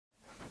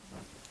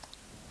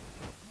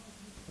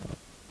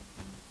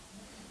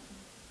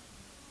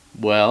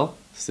Well,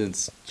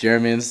 since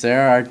Jeremy and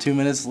Sarah are 2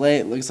 minutes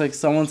late, looks like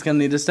someone's gonna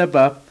need to step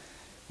up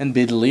and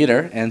be the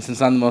leader. And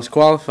since I'm the most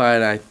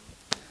qualified, I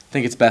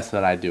think it's best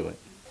that I do it.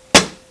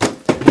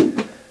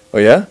 Oh,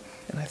 yeah?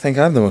 And I think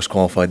I'm the most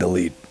qualified to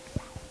lead.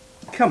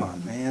 Come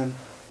on, man.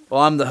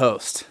 Well, I'm the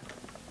host.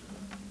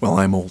 Well,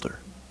 I'm older.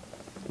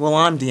 Well,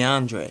 I'm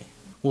DeAndre.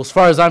 Well, as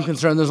far as I'm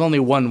concerned, there's only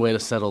one way to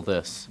settle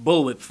this.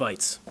 Bullwhip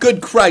fights.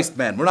 Good Christ,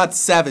 man. We're not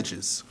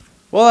savages.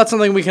 Well, that's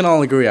something we can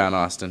all agree on,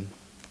 Austin.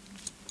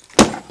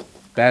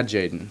 Bad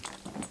Jaden.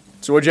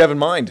 So what'd you have in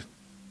mind,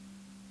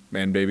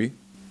 man baby?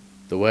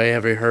 The way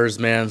every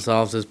herdsman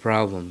solves his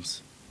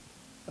problems.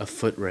 A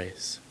foot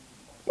race.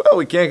 Well,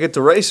 we can't get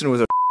to racing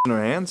with our in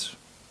our hands.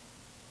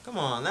 Come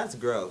on, that's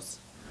gross.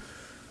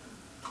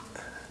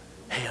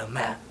 Hey,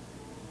 Matt,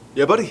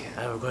 Yeah, buddy?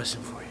 I have a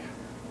question for you.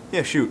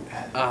 Yeah, shoot.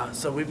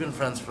 So we've been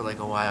friends for like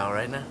a while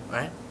right now,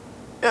 right?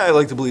 Yeah, I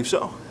like to believe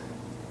so.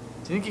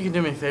 Do you think you can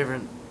do me a favor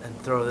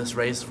and throw this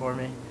race for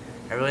me?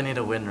 I really need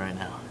a win right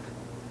now.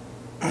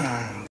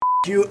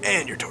 You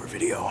and your tour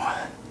video.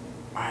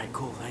 Alright,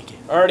 cool, thank you.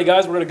 Alrighty,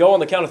 guys, we're gonna go on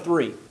the count of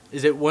 3.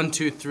 Is it 1,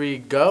 2, 3,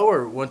 go,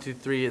 or 1, 2,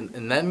 3,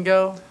 and then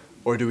go?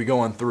 Or do we go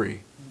on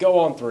 3? Go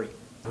on 3.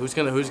 Who's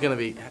gonna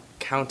be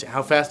counting?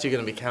 How fast are you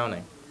gonna be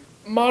counting?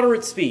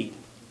 Moderate speed.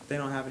 They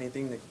don't have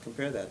anything to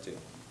compare that to.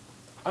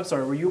 I'm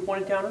sorry, were you a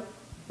point counter?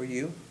 For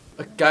you?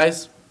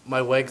 Guys, my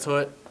leg's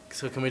hurt,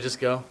 so can we just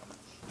go?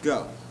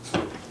 Go.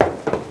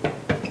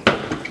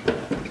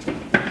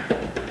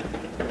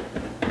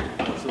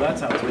 So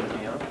that's how it's gonna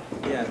be, huh?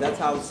 Yeah, that's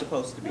how it's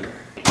supposed to be.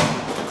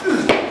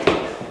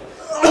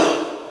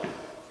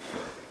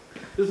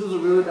 This is a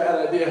really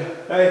bad idea.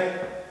 Hey,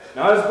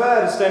 not as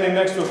bad as standing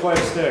next to a flight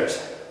of stairs.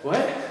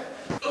 What?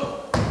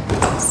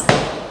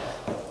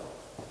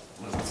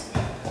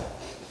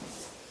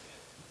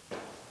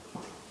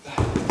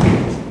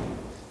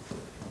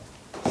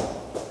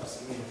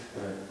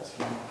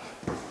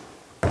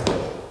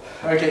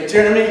 Okay,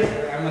 Jeremy,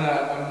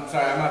 I'm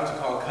sorry, I'm gonna have to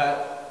call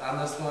cut on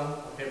this one.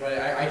 Okay, buddy,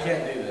 I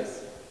can't do this.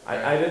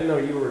 I didn't know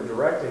you were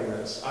directing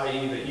this,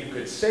 i.e. that you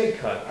could say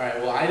cut.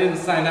 Alright, well, I didn't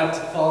sign up to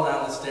fall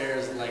down the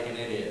stairs like an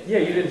idiot. Yeah,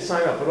 you didn't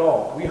sign up at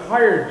all. We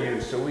hired you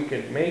so we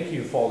could make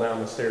you fall down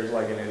the stairs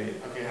like an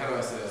idiot. Okay, how do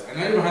I say this? I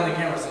know you're behind the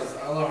camera, so it's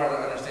a little hard to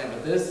understand,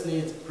 but this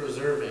needs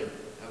preserving,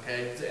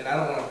 okay? And I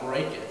don't want to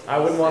break it. I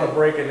wouldn't want to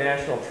break a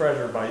national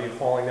treasure by you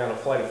falling down a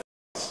flight of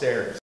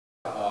stairs.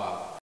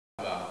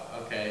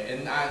 Okay,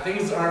 and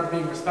things aren't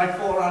being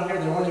respectful around here.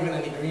 There weren't even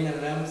any green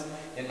M&Ms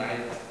in my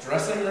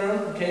dressing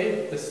room,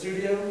 okay? The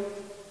studio.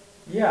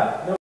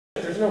 Yeah, no,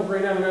 there's no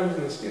green M&Ms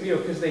in the studio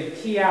because they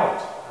key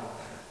out.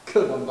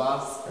 Good one,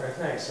 boss. All right,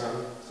 thanks,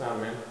 son.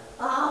 Sound man.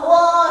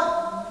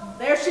 Well,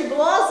 there she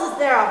blows. Is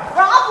there a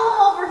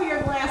problem over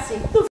here, Lassie?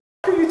 What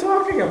are you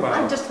talking about?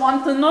 I just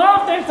want to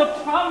know if there's a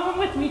problem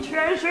with me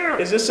treasure.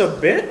 Is this a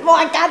bit? Well,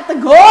 I got the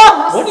go.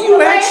 What do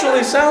you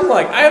actually sound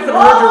like? I haven't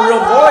heard your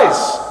real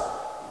voice.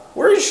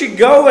 Where is she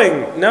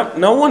going?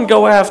 No one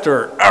go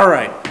after her. All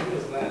right.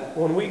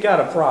 When we got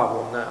a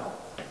problem now.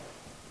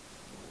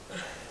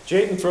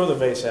 Jayden, throw the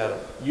vase at him.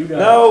 You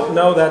got it.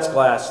 No, that's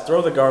glass.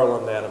 Throw the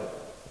garland at him.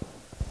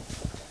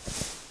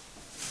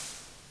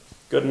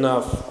 Good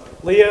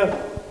enough. Leah,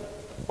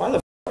 why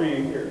the are you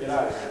here? Get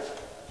out of here.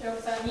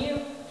 Joke's on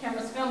you.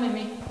 Camera's filming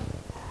me.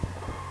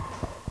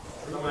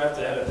 I'm going to have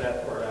to edit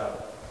that part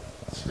out.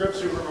 Script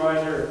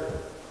supervisor.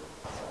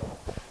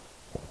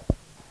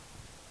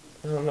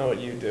 I don't know what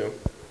you do.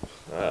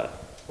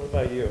 What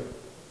about you?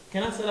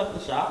 Can I set up the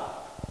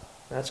shop?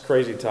 That's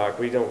crazy talk.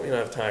 We don't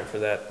have time for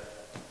that.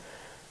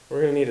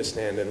 We're going to need a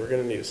stand-in. We're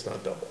going to need a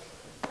stunt double.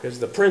 Because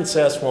the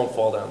princess won't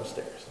fall down the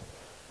stairs.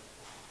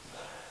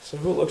 So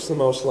who looks the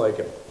most like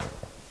him?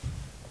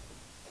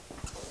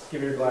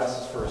 Give me your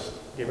glasses first.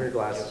 Give me your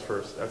glasses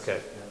first. Okay.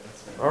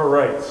 All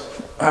right.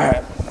 All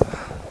right.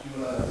 Do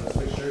you want to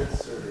switch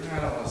shirts? Or? I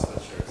don't want to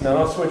switch shirts. No,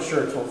 don't switch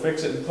shirts. We'll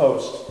fix it in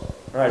post.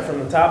 All right, from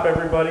the top,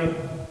 everybody.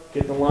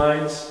 Get the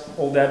lines.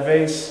 Hold that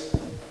vase.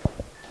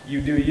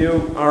 You do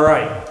you. All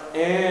right.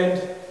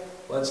 And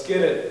let's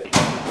get it.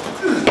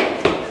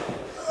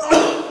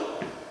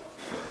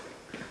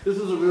 This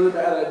is a really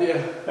bad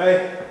idea.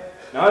 Hey,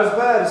 not as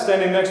bad as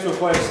standing next to a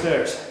flight of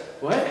stairs.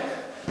 What?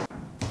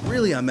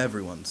 Really, I'm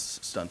everyone's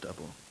stunt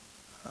double.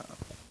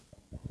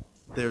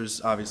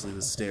 There's obviously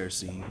the stair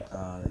scene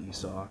that you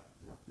saw.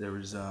 There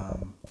was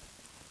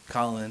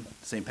Colin,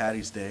 St.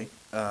 Patty's Day.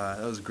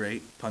 That was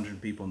great, punching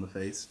people in the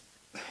face.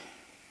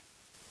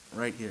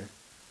 Right here.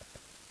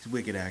 It's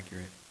wicked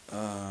accurate.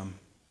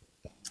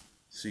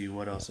 See,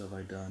 what else have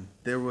I done?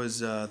 There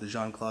was the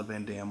Jean-Claude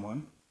Van Damme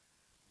one.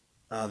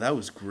 That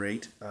was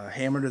great.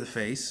 Hammer to the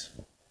face.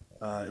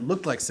 It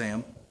looked like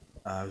Sam.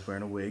 I was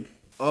wearing a wig.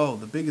 Oh,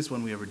 the biggest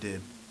one we ever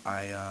did.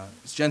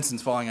 It's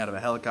Jensen's falling out of a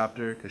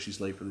helicopter because she's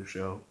late for the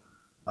show.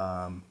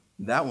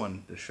 That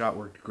one, the shot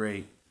worked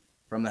great.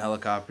 From the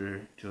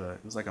helicopter to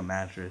it was like a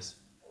mattress.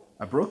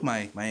 I broke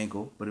my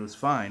ankle, but it was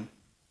fine,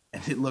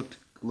 and it looked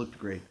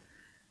great.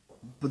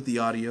 But the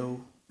audio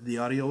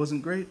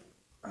wasn't great,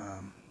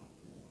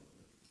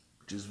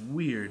 which is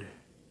weird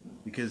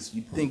Because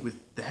you'd think with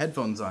the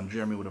headphones on,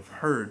 Jeremy would have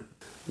heard.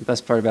 The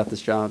best part about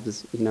this job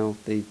is,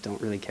 they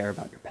don't really care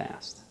about your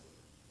past.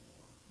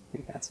 I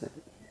think that's it.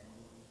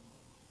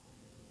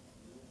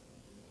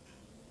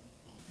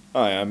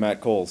 Hi, I'm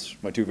Matt Coles.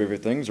 My two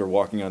favorite things are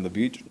walking on the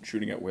beach and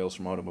shooting at whales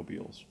from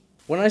automobiles.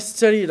 When I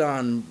studied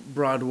on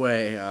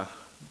Broadway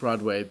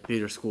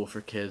theater school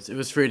for kids, it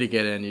was free to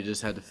get in. You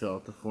just had to fill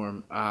out the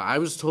form. I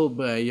was told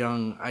by a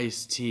young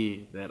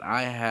Ice-T that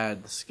I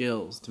had the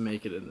skills to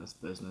make it in this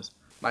business.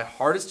 My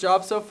hardest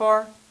job so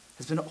far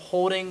has been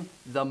holding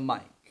the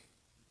mic.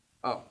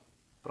 Oh,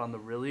 but on the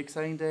really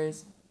exciting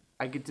days,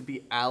 I get to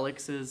be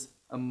Alex's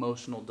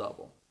emotional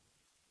double.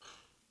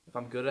 If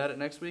I'm good at it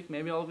next week,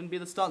 maybe I'll even be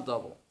the stunt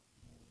double.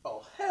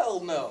 Oh,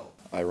 hell no.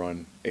 I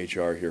run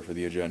HR here for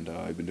the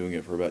Agenda. I've been doing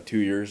it for about 2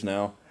 years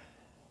now.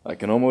 I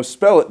can almost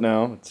spell it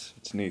now.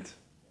 It's neat.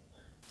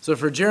 So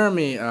for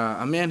Jeremy,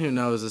 a man who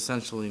knows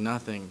essentially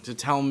nothing, to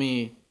tell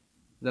me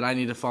that I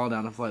need to fall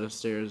down a flight of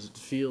stairs, it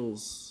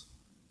feels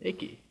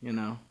icky,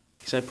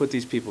 Because I put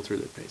these people through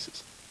their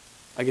paces.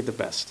 I get the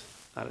best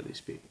out of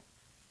these people.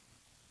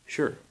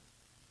 Sure,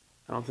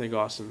 I don't think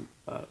Austin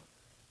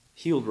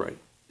healed right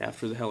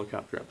after the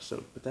helicopter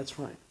episode, but that's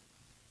fine.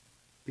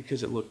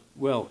 Because it would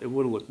have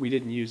looked, we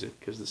didn't use it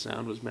because the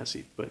sound was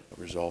messy, but...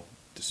 Resolve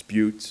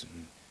disputes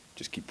and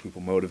just keep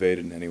people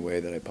motivated in any way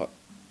that I put.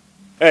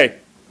 Hey,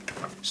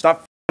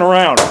 stop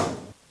around.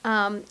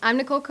 I'm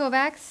Nicole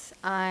Kovacs.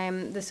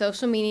 I'm the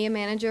social media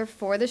manager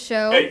for the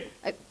show. Hey,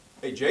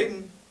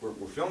 Jaden, we're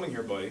filming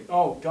here, buddy.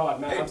 Oh,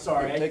 God, Matt, Hey, I'm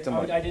sorry. here, take the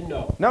mic. I didn't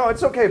know. No,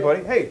 it's okay,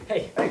 buddy. Hey,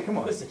 Hey, come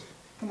on. Listen,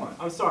 Come on.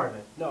 I'm sorry,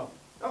 man. No.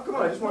 Oh, come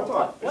on, I just want to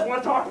talk. I just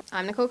want to talk.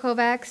 I'm Nicole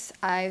Kovacs.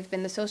 I've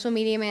been the social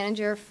media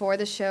manager for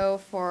the show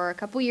for a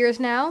couple years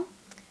now.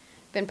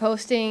 Been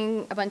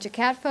posting a bunch of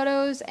cat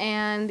photos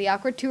and the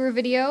awkward tour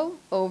video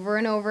over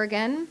and over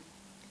again.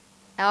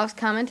 Alex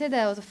commented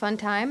that it was a fun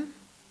time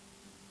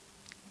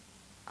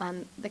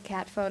on the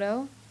cat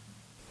photo.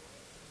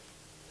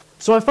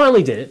 So I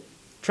finally did it.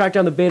 Tracked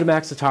down the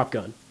Betamax of Top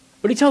Gun.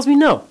 But he tells me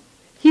no.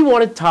 He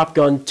wanted Top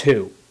Gun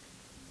 2.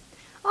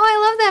 Oh,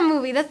 I love that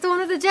movie. That's the one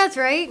with the jets,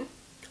 right?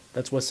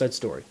 That's West Side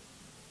Story.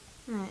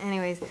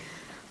 Anyways,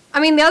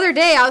 the other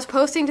day I was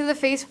posting to the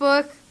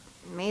Facebook,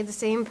 made the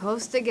same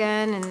post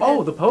again, and...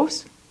 Oh, the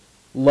post?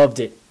 Loved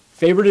it.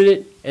 Favorited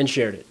it and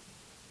shared it.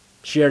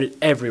 Shared it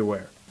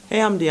everywhere.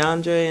 Hey, I'm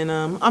DeAndre, and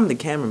I'm the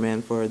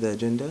cameraman for the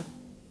Agenda.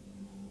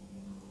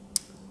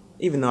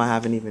 Even though I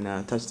haven't even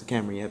touched the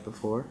camera yet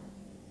before.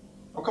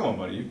 Oh, come on,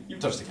 buddy. You've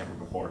touched the camera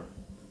before.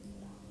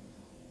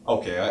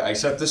 Okay, I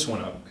set this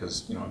one up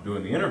because, I'm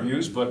doing the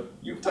interviews, but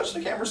you've touched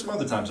the camera some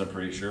other times, I'm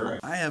pretty sure.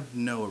 I have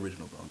no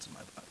original bones in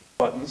my body.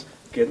 Buttons,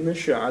 getting the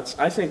shots.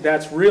 I think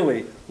that's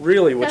really,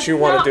 really what That's you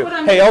want not to do. what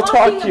I'm Hey, I'll talk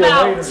talking to you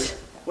about. later.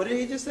 What did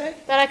he just say?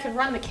 That I could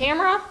run the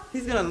camera?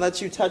 He's gonna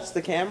let you touch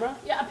the camera?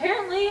 Yeah,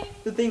 apparently.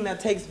 The thing that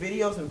takes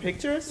videos and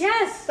pictures?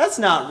 Yes. That's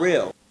not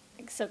real.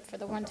 Except for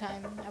the one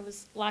time I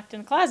was locked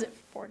in a closet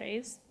for 4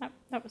 days.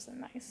 That wasn't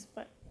nice,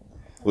 but...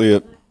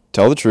 Leah,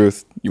 tell the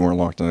truth. You weren't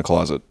locked in a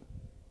closet.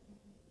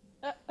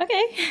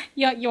 Okay.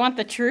 You want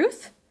the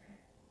truth?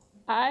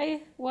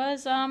 I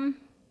was,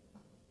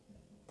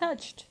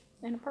 touched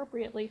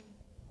inappropriately.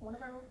 One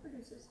of our old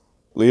producers.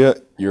 Leah,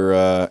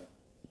 you're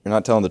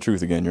not telling the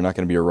truth again. You're not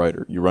going to be a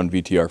writer. You run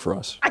VTR for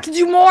us. I can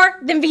do more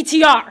than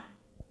VTR!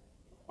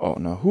 Oh,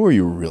 no. Who are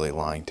you really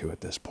lying to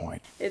at this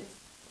point? They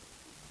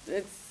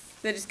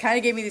just kind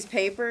of gave me these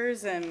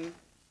papers and...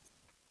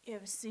 You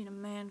ever seen a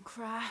man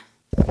cry?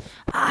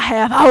 I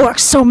have. I worked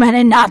so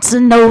many nights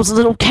in those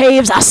little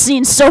caves. I've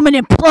seen so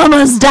many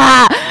plumbers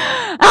die.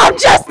 I'm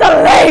just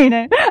a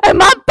lady, and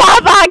my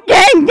papa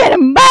can't get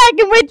him back,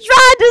 and we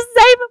tried to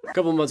save him. A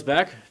couple months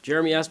back,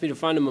 Jeremy asked me to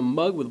find him a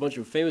mug with a bunch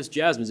of famous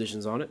jazz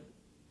musicians on it.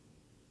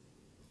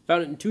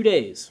 Found it in 2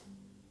 days.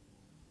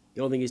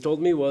 The only thing he's told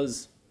me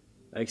was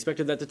I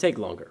expected that to take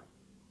longer.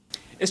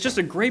 It's just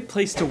a great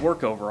place to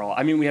work overall.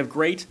 We have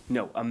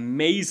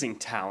amazing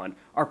talent.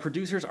 Our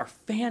producers are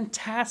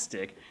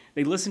fantastic.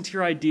 They listen to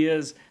your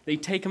ideas. They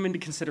take them into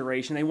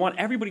consideration. They want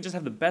everybody to just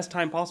have the best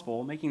time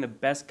possible making the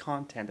best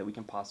content that we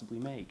can possibly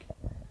make.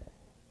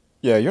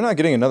 Yeah, you're not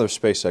getting another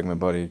space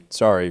segment, buddy.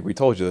 Sorry, we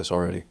told you this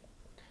already.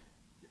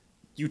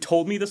 You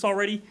told me this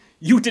already?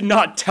 You did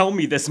not tell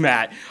me this,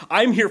 Matt.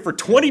 I'm here for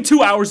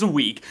 22 hours a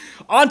week,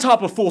 on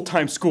top of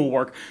full-time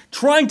schoolwork,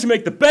 trying to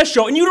make the best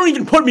show, and you don't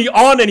even put me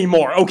on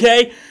anymore,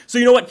 okay? So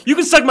you know what? You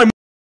can suck my...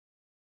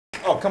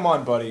 Oh, come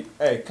on, buddy.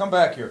 Hey, come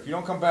back here. If you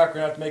don't come back, we're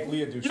going to have to make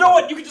Leah do something. You know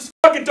what? You can just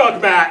fucking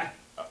duck, Matt!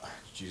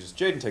 Jesus.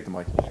 Jaden, take the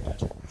mic.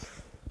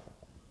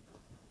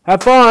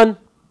 Have fun!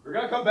 We're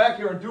going to come back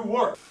here and do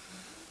work.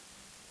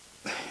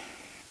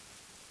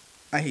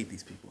 I hate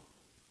these people.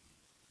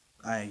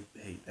 I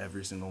hate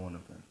every single one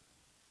of them.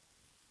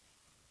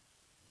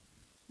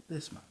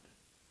 This much.